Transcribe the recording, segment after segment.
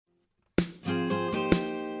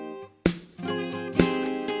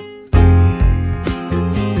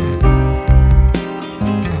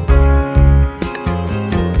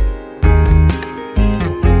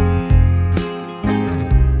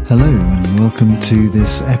welcome to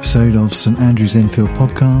this episode of St Andrew's Enfield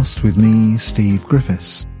podcast with me, Steve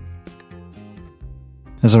Griffiths.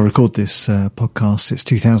 As I record this podcast, it's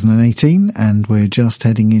 2018 and we're just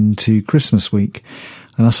heading into Christmas week.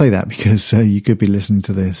 And I say that because you could be listening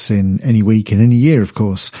to this in any week, in any year, of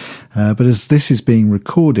course. But as this is being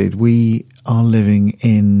recorded, we are living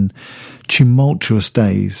in tumultuous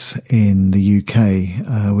days in the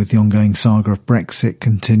UK, with the ongoing saga of Brexit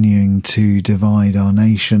continuing to divide our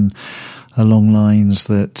nation along lines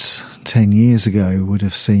that 10 years ago would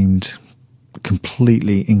have seemed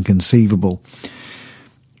completely inconceivable.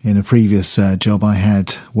 In a previous job I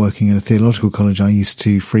had working at a theological college, I used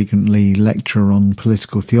to frequently lecture on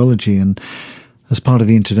political theology, and as part of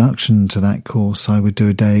the introduction to that course, I would do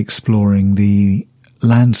a day exploring the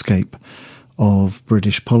landscape of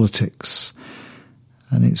British politics.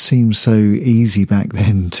 And it seemed so easy back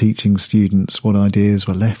then teaching students what ideas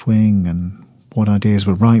were left-wing and what ideas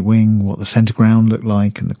were right-wing, what the centre ground looked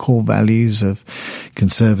like, and the core values of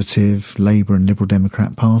Conservative, Labour and Liberal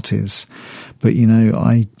Democrat parties. But, you know,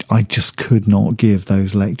 I just could not give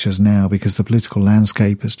those lectures now because the political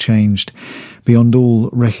landscape has changed beyond all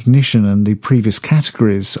recognition, and the previous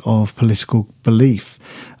categories of political belief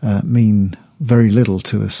mean very little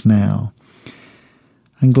to us now.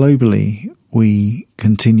 And globally, we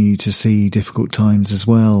continue to see difficult times as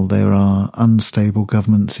well. There are unstable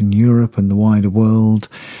governments in Europe and the wider world.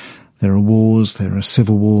 There are wars, there are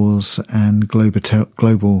civil wars, and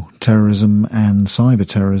global terrorism and cyber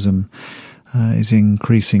terrorism is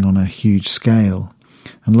increasing on a huge scale.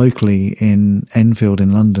 And locally in Enfield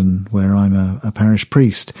in London, where I'm a parish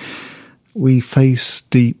priest, we face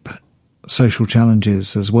deep social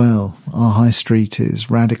challenges as well. Our high street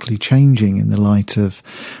is radically changing in the light of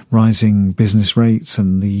rising business rates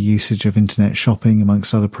and the usage of internet shopping,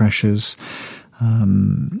 amongst other pressures.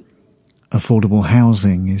 Affordable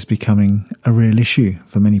housing is becoming a real issue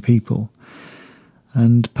for many people.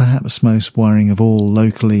 And perhaps most worrying of all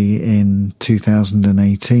locally in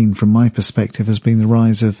 2018, from my perspective, has been the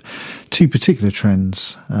rise of two particular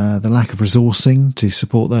trends. The lack of resourcing to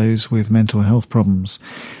support those with mental health problems,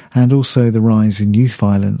 and also the rise in youth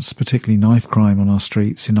violence, particularly knife crime on our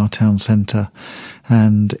streets, in our town centre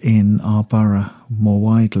and in our borough more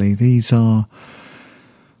widely. These are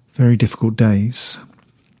very difficult days.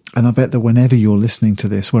 And I bet that whenever you're listening to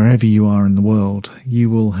this, wherever you are in the world, you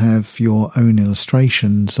will have your own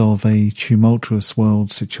illustrations of a tumultuous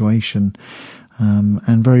world situation,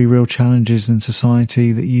 and very real challenges in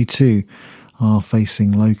society that you too are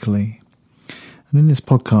facing locally. And in this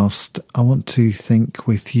podcast, I want to think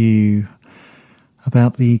with you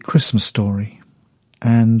about the Christmas story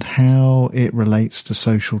and how it relates to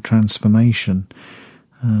social transformation,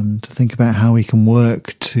 to think about how we can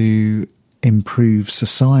work to improve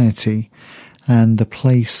society and the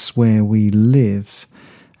place where we live,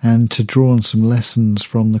 and to draw on some lessons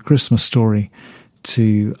from the Christmas story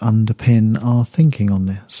to underpin our thinking on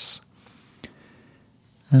this.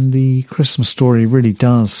 And the Christmas story really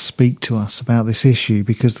does speak to us about this issue,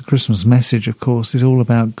 because the Christmas message, of course, is all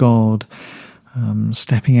about God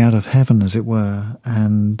stepping out of heaven, as it were,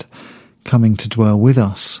 and coming to dwell with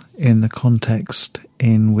us in the context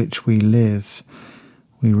in which we live.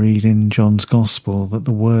 We read in John's Gospel that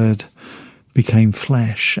the Word became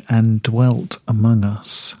flesh and dwelt among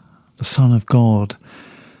us. The Son of God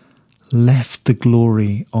left the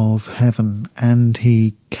glory of heaven and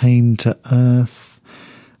he came to earth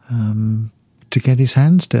to get his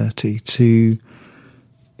hands dirty, to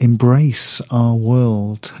embrace our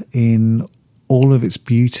world in all of its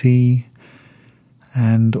beauty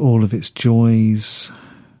and all of its joys,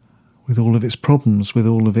 with all of its problems, with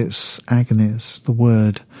all of its agonies. The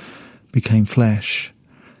Word became flesh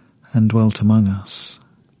and dwelt among us.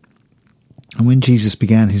 And when Jesus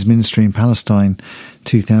began his ministry in Palestine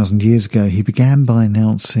 2,000 years ago, he began by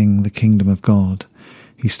announcing the kingdom of God.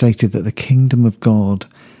 He stated that the kingdom of God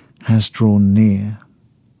has drawn near.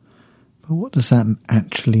 But what does that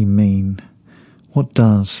actually mean? What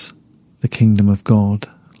does the kingdom of God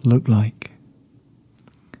look like?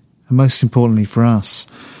 And most importantly for us,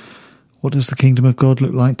 what does the kingdom of God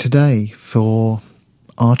look like today for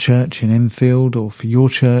our church in Enfield, or for your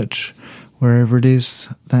church, wherever it is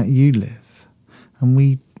that you live? And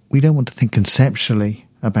we don't want to think conceptually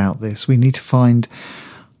about this. We need to find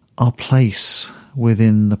our place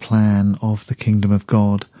within the plan of the kingdom of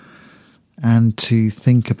God, and to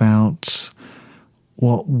think about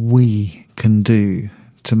what we can do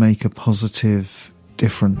to make a positive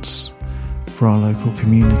difference for our local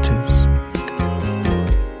communities.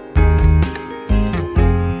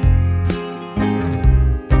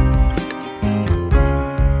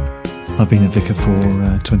 I've been a vicar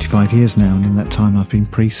for 25 years now, and in that time I've been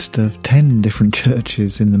priest of 10 different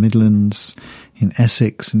churches in the Midlands, in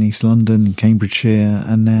Essex, in East London, in Cambridgeshire,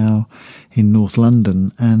 and now in North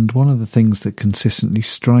London. And one of the things that consistently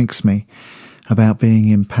strikes me about being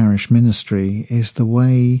in parish ministry is the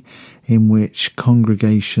way in which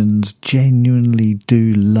congregations genuinely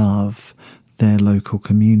do love their local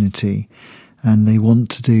community, and they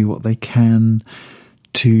want to do what they can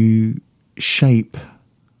to shape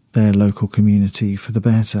their local community for the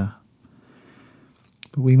better.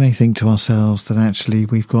 But we may think to ourselves that actually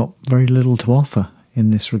we've got very little to offer in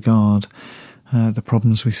this regard. The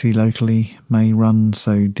problems we see locally may run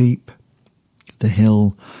so deep. The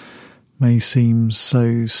hill may seem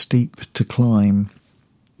so steep to climb.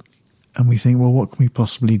 And we think, well, what can we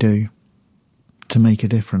possibly do to make a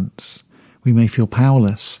difference? We may feel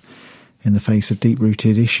powerless in the face of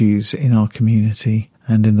deep-rooted issues in our community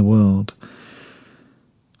and in the world.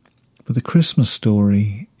 But the Christmas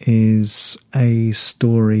story is a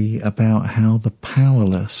story about how the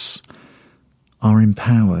powerless are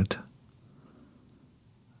empowered,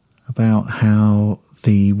 about how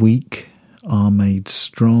the weak are made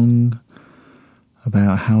strong,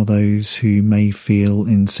 about how those who may feel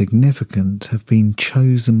insignificant have been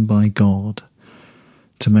chosen by God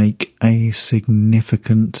to make a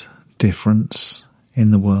significant difference in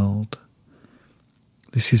the world.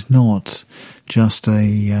 This is not just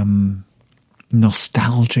a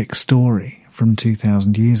nostalgic story from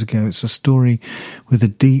 2,000 years ago. It's a story with a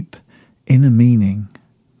deep inner meaning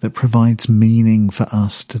that provides meaning for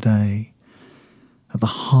us today. At the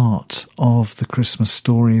heart of the Christmas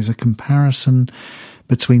story is a comparison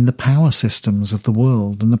between the power systems of the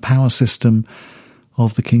world and the power system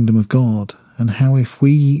of the kingdom of God, and how if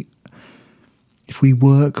we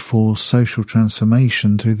work for social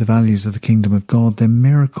transformation through the values of the kingdom of God, then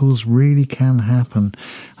miracles really can happen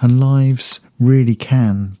and lives really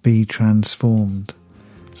can be transformed.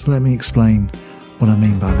 So let me explain what I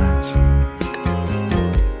mean by that.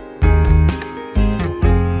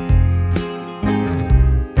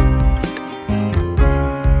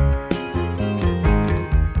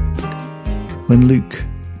 When Luke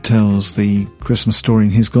tells the Christmas story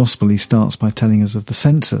in his Gospel, he starts by telling us of the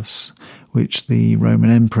census which the Roman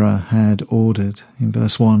emperor had ordered. In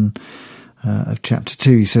verse 1 of chapter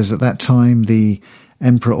 2, he says, "At that time the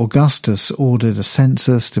Emperor Augustus ordered a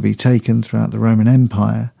census to be taken throughout the Roman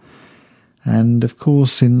Empire." And of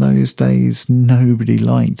course, in those days, nobody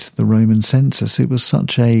liked the Roman census. It was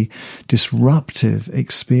such a disruptive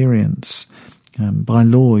experience. By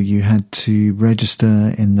law, you had to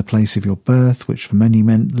register in the place of your birth, which for many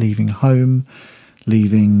meant leaving home,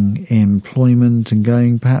 leaving employment, and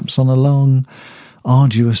going perhaps on a long,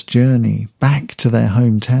 arduous journey back to their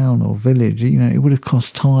hometown or village. You know, it would have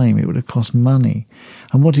cost time, it would have cost money.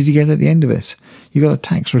 And what did you get at the end of it? You got a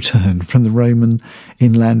tax return from the Roman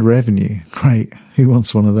Inland Revenue. Great, who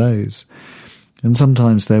wants one of those? And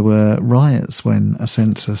sometimes there were riots when a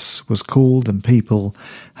census was called and people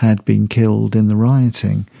had been killed in the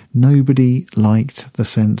rioting. Nobody liked the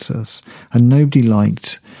census, and nobody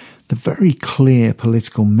liked the very clear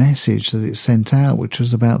political message that it sent out, which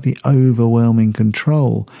was about the overwhelming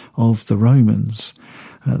control of the Romans.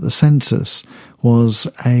 The census was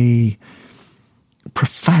a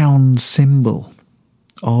profound symbol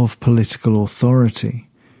of political authority.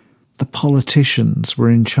 The politicians were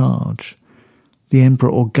in charge. The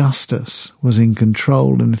Emperor Augustus was in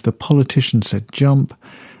control, and if the politician said jump,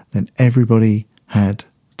 then everybody had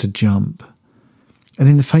to jump. And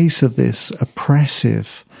in the face of this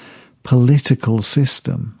oppressive political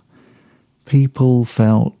system, people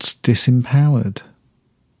felt disempowered.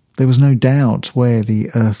 There was no doubt where the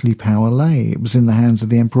earthly power lay. It was in the hands of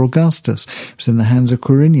the Emperor Augustus. It was in the hands of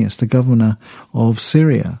Quirinius, the governor of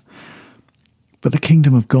Syria. But the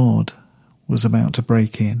kingdom of God was about to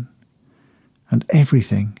break in, and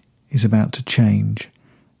everything is about to change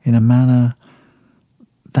in a manner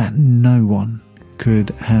that no one could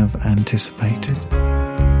have anticipated.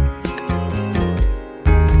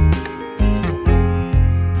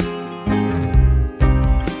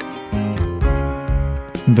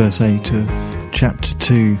 In verse 8 of chapter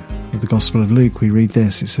 2 of the Gospel of Luke, we read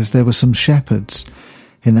this. It says, "There were some shepherds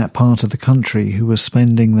in that part of the country who were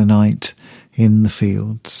spending the night in the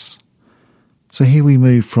fields." So here we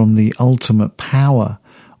move from the ultimate power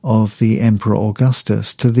of the Emperor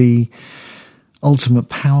Augustus to the ultimate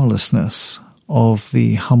powerlessness of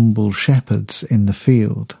the humble shepherds in the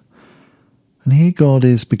field. And here God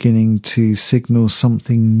is beginning to signal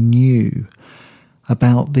something new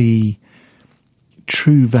about the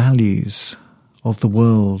true values of the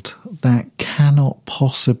world that cannot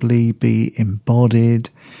possibly be embodied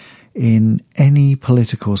in any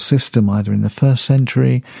political system, either in the first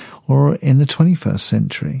century or in the 21st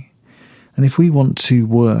century. And if we want to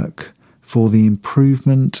work for the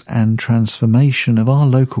improvement and transformation of our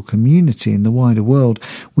local community in the wider world,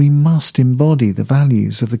 we must embody the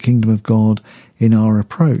values of the kingdom of God in our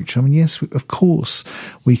approach. I mean, yes, of course,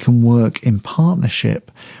 we can work in partnership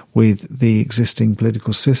with the existing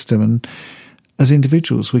political system, and as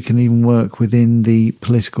individuals, we can even work within the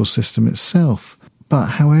political system itself. But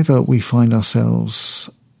however we find ourselves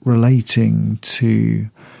relating to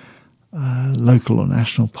local or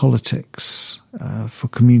national politics for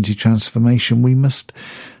community transformation, we must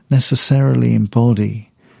necessarily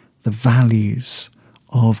embody the values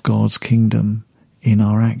of God's kingdom in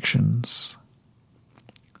our actions.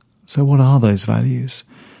 So what are those values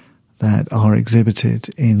that are exhibited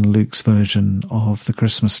in Luke's version of the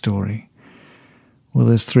Christmas story? Well,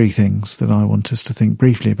 there's three things that I want us to think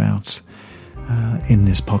briefly about in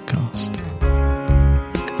this podcast.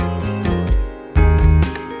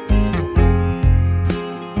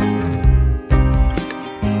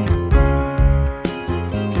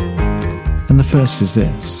 And the first is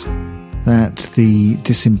this, that the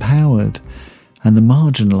disempowered and the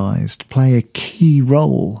marginalised play a key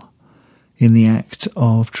role in the act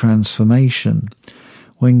of transformation.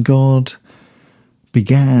 When God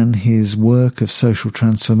began his work of social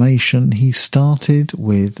transformation, he started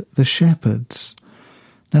with the shepherds.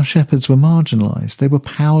 Now, shepherds were marginalised. They were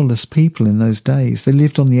powerless people in those days. They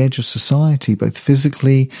lived on the edge of society, both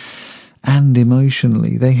physically and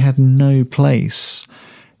emotionally. They had no place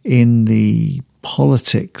in the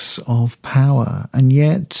politics of power, and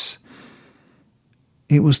yet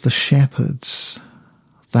it was the shepherds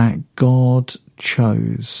that God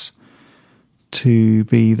chose to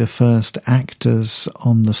be the first actors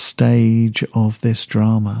on the stage of this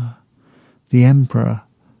drama. The emperor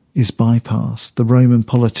is bypassed, the Roman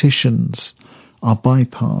politicians are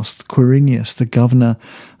bypassed, Quirinius, the governor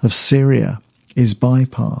of Syria, is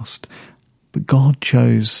bypassed, but God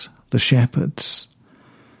chose the shepherds.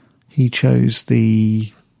 He chose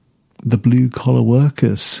the blue-collar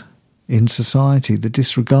workers in society, the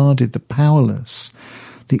disregarded, the powerless,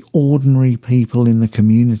 the ordinary people in the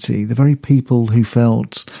community, the very people who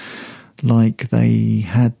felt like they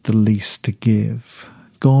had the least to give.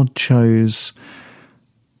 God chose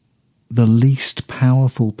the least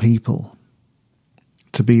powerful people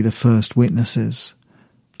to be the first witnesses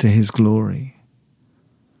to his glory.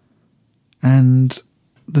 And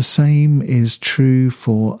the same is true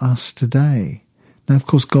for us today. Now, of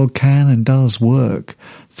course, God can and does work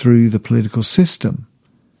through the political system,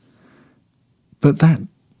 but that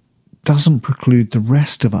doesn't preclude the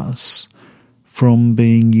rest of us from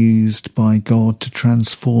being used by God to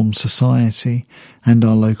transform society and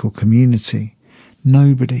our local community.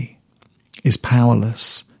 Nobody is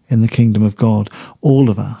powerless in the kingdom of God. All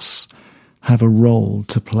of us have a role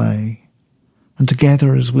to play. And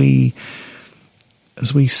together, as we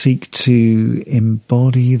seek to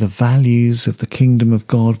embody the values of the kingdom of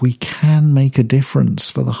God, we can make a difference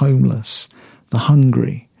for the homeless, the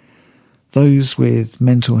hungry, those with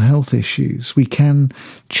mental health issues. We can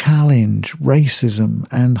challenge racism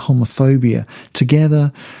and homophobia.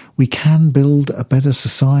 Together, we can build a better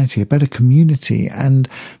society, a better community, and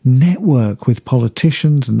network with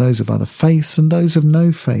politicians and those of other faiths and those of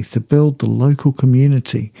no faith to build the local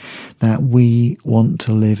community that we want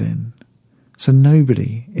to live in. So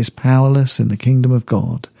nobody is powerless in the kingdom of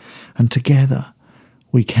God, and together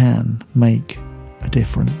we can make a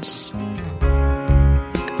difference.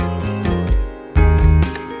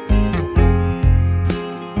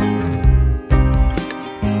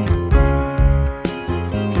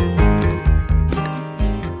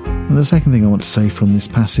 And the second thing I want to say from this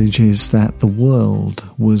passage is that the world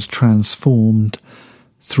was transformed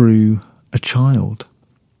through a child.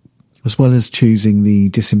 As well as choosing the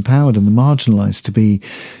disempowered and the marginalised to be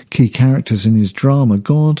key characters in his drama,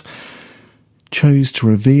 God chose to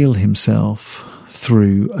reveal himself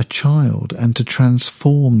through a child and to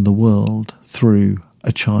transform the world through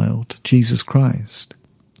a child, Jesus Christ.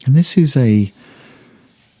 And this is a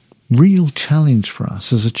real challenge for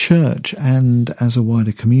us as a church and as a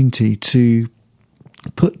wider community to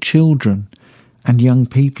put children and young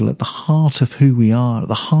people at the heart of who we are, at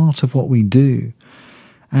the heart of what we do,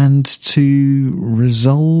 and to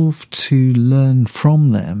resolve to learn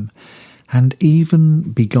from them and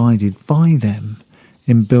even be guided by them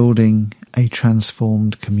in building a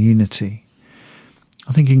transformed community.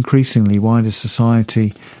 I think increasingly wider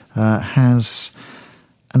society has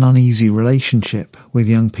an uneasy relationship with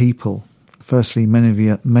young people Firstly,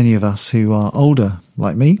 many of us who are older,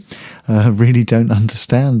 like me, really don't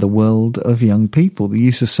understand the world of young people. The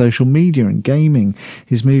use of social media and gaming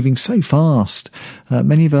is moving so fast.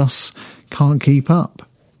 Many of us can't keep up.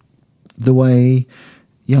 The way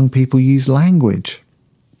young people use language,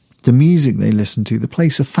 the music they listen to, the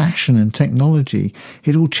place of fashion and technology,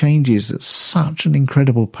 it all changes at such an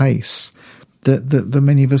incredible pace that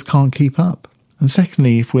many of us can't keep up. And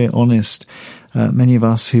secondly, if we're honest, many of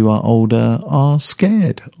us who are older are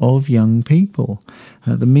scared of young people.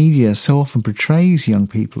 The media so often portrays young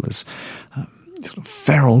people as sort of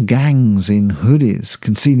feral gangs in hoodies,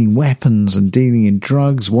 concealing weapons and dealing in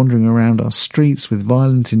drugs, wandering around our streets with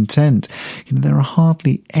violent intent. There are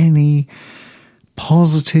hardly any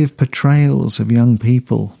positive portrayals of young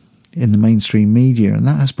people in the mainstream media, and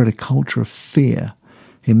that has bred a culture of fear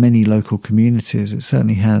in many local communities. It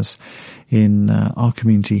certainly has in our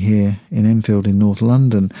community here in Enfield in North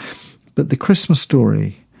London. But the Christmas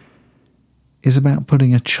story is about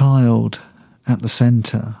putting a child at the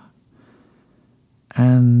centre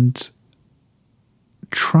and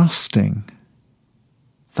trusting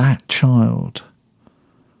that child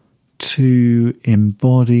to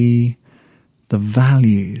embody the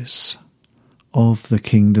values of the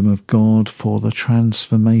kingdom of God for the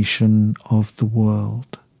transformation of the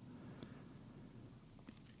world.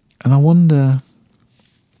 And I wonder,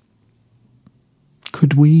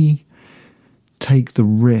 could we take the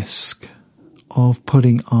risk of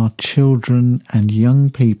putting our children and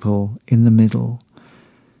young people in the middle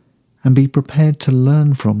and be prepared to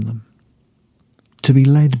learn from them, to be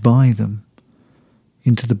led by them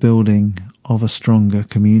into the building of a stronger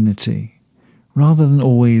community, rather than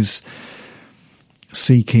always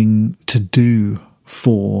seeking to do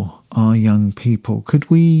for our young people?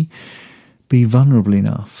 Could we be vulnerable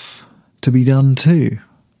enough to be done to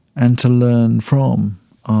and to learn from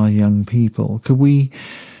our young people? Could we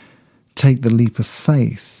take the leap of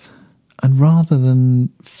faith and rather than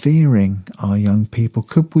fearing our young people,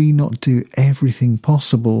 could we not do everything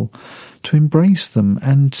possible to embrace them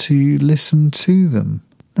and to listen to them?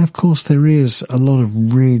 Now, of course, there is a lot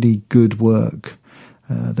of really good work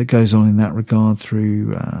that goes on in that regard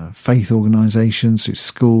through faith organisations, through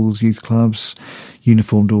schools, youth clubs,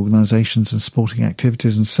 uniformed organisations and sporting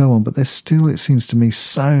activities and so on. But there's still, it seems to me,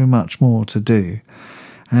 so much more to do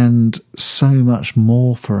and so much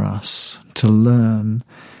more for us to learn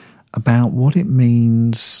about what it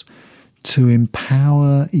means to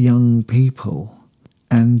empower young people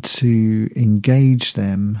and to engage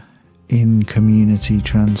them in community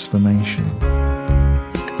transformation.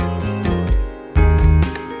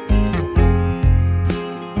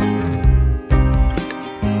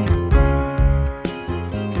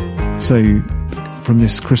 So from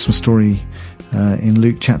this Christmas story in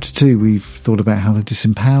Luke chapter 2, we've thought about how the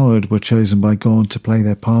disempowered were chosen by God to play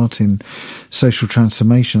their part in social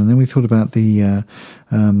transformation. And then we thought about the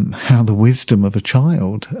how the wisdom of a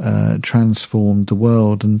child transformed the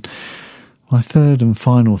world. And my third and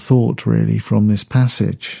final thought really from this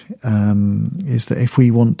passage is that if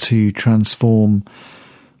we want to transform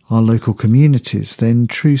our local communities, then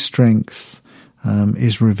true strength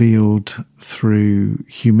is revealed through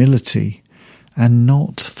humility and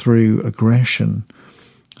not through aggression.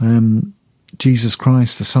 Jesus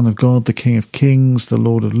Christ, the Son of God, the King of Kings, the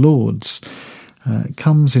Lord of Lords,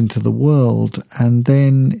 comes into the world and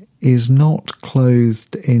then is not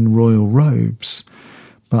clothed in royal robes,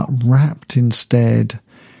 but wrapped instead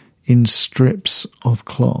in strips of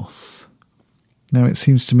cloth. Now, it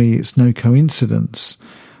seems to me it's no coincidence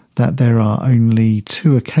that there are only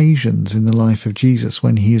 2 occasions in the life of Jesus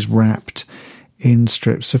when he is wrapped in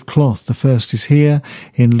strips of cloth. The first is here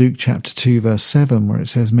in Luke chapter 2 verse 7, where it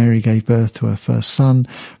says Mary gave birth to her first son,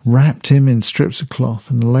 wrapped him in strips of cloth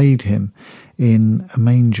and laid him in a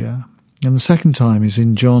manger. And the second time is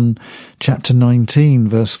in John chapter 19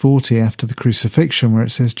 verse 40 after the crucifixion, where it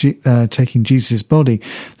says taking Jesus' body,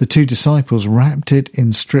 the 2 disciples wrapped it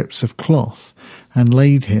in strips of cloth and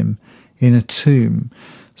laid him in a tomb.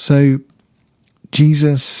 So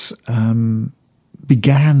Jesus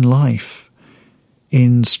began life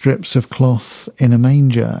in strips of cloth in a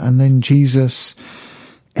manger, and then Jesus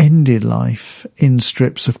ended life in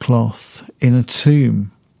strips of cloth in a tomb.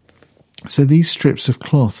 So these strips of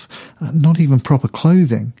cloth, not even proper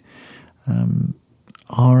clothing,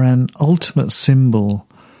 are an ultimate symbol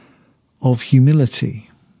of humility.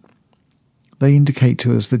 They indicate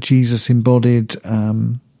to us that Jesus embodied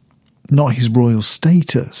not his royal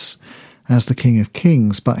status as the King of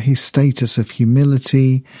Kings, but his status of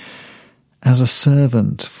humility as a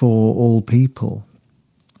servant for all people.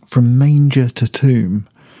 From manger to tomb,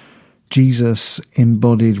 Jesus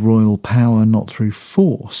embodied royal power not through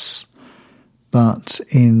force, but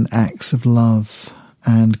in acts of love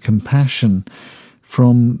and compassion.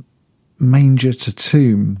 From manger to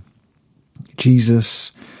tomb,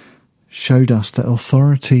 Jesus showed us that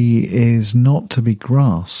authority is not to be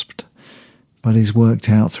grasped, but is worked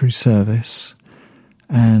out through service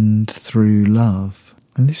and through love.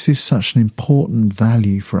 And this is such an important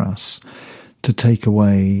value for us to take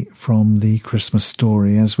away from the Christmas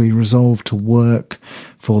story as we resolve to work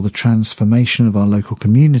for the transformation of our local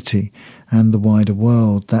community and the wider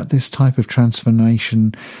world, that this type of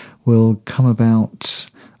transformation will come about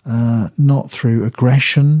not through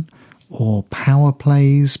aggression or power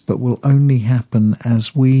plays, but will only happen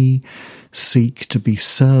as we seek to be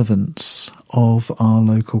servants of our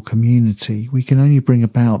local community. We can only bring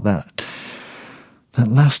about that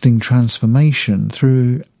lasting transformation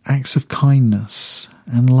through acts of kindness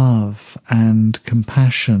and love and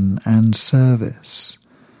compassion and service.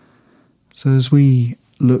 So as we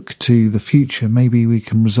look to the future, maybe we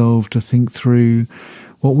can resolve to think through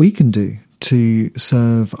what we can do to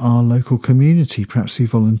serve our local community, perhaps through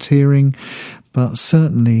volunteering, but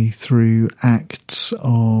certainly through acts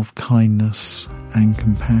of kindness and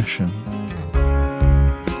compassion.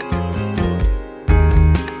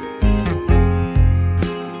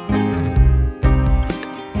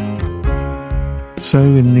 So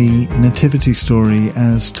in the Nativity story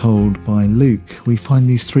as told by Luke, we find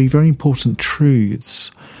these three very important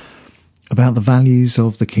truths about the values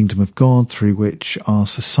of the kingdom of God, through which our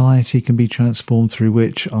society can be transformed, through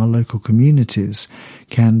which our local communities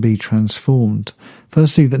can be transformed.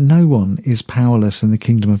 Firstly, that no one is powerless in the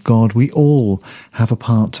kingdom of God. We all have a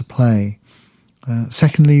part to play.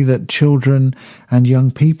 Secondly, that children and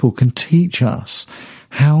young people can teach us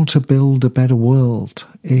how to build a better world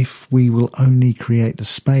if we will only create the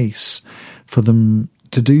space for them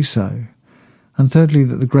to do so. And thirdly,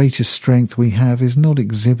 that the greatest strength we have is not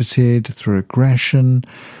exhibited through aggression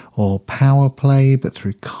or power play, but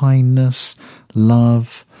through kindness,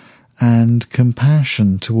 love, and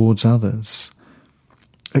compassion towards others.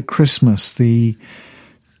 At Christmas, the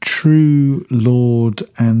true Lord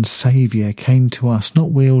and Saviour came to us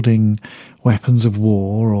not wielding weapons of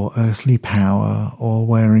war or earthly power or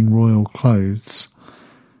wearing royal clothes.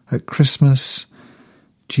 At Christmas,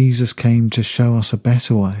 Jesus came to show us a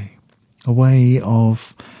better way, a way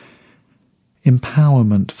of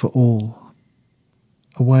empowerment for all,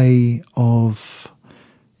 a way of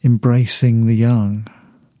embracing the young,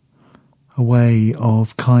 a way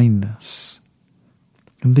of kindness.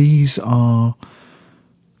 And these are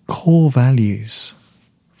core values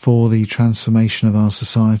for the transformation of our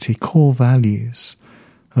society, core values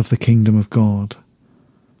of the kingdom of God.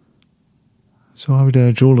 So I would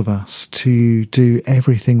urge all of us to do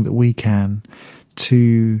everything that we can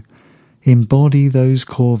to embody those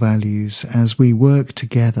core values as we work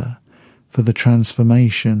together for the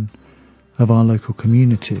transformation of our local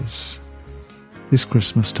communities this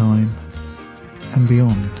Christmas time and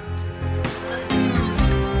beyond.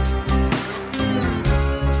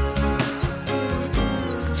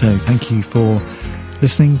 So thank you for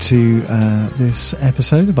listening to this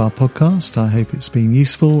episode of our podcast. I hope it's been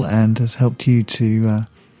useful and has helped you to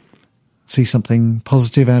see something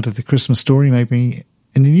positive out of the Christmas story, maybe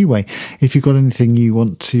in a new way. If you've got anything you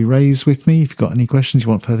want to raise with me, if you've got any questions, you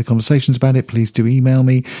want further conversations about it, please do email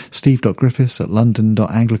me,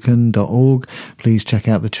 steve.griffiths@london.anglican.org. Please check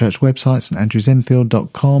out the church website,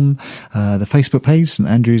 standrewsenfield.com, the Facebook page, St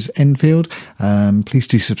Andrews Enfield. Please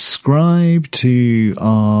do subscribe to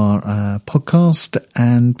our podcast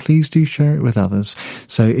and please do share it with others.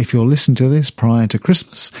 So if you're listening to this prior to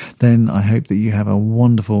Christmas, then I hope that you have a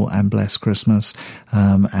wonderful and blessed Christmas.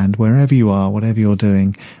 And wherever you are, whatever you're doing,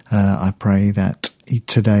 I pray that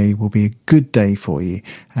today will be a good day for you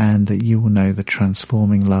and that you will know the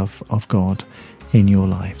transforming love of God in your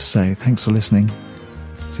life. So thanks for listening.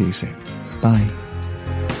 See you soon. Bye.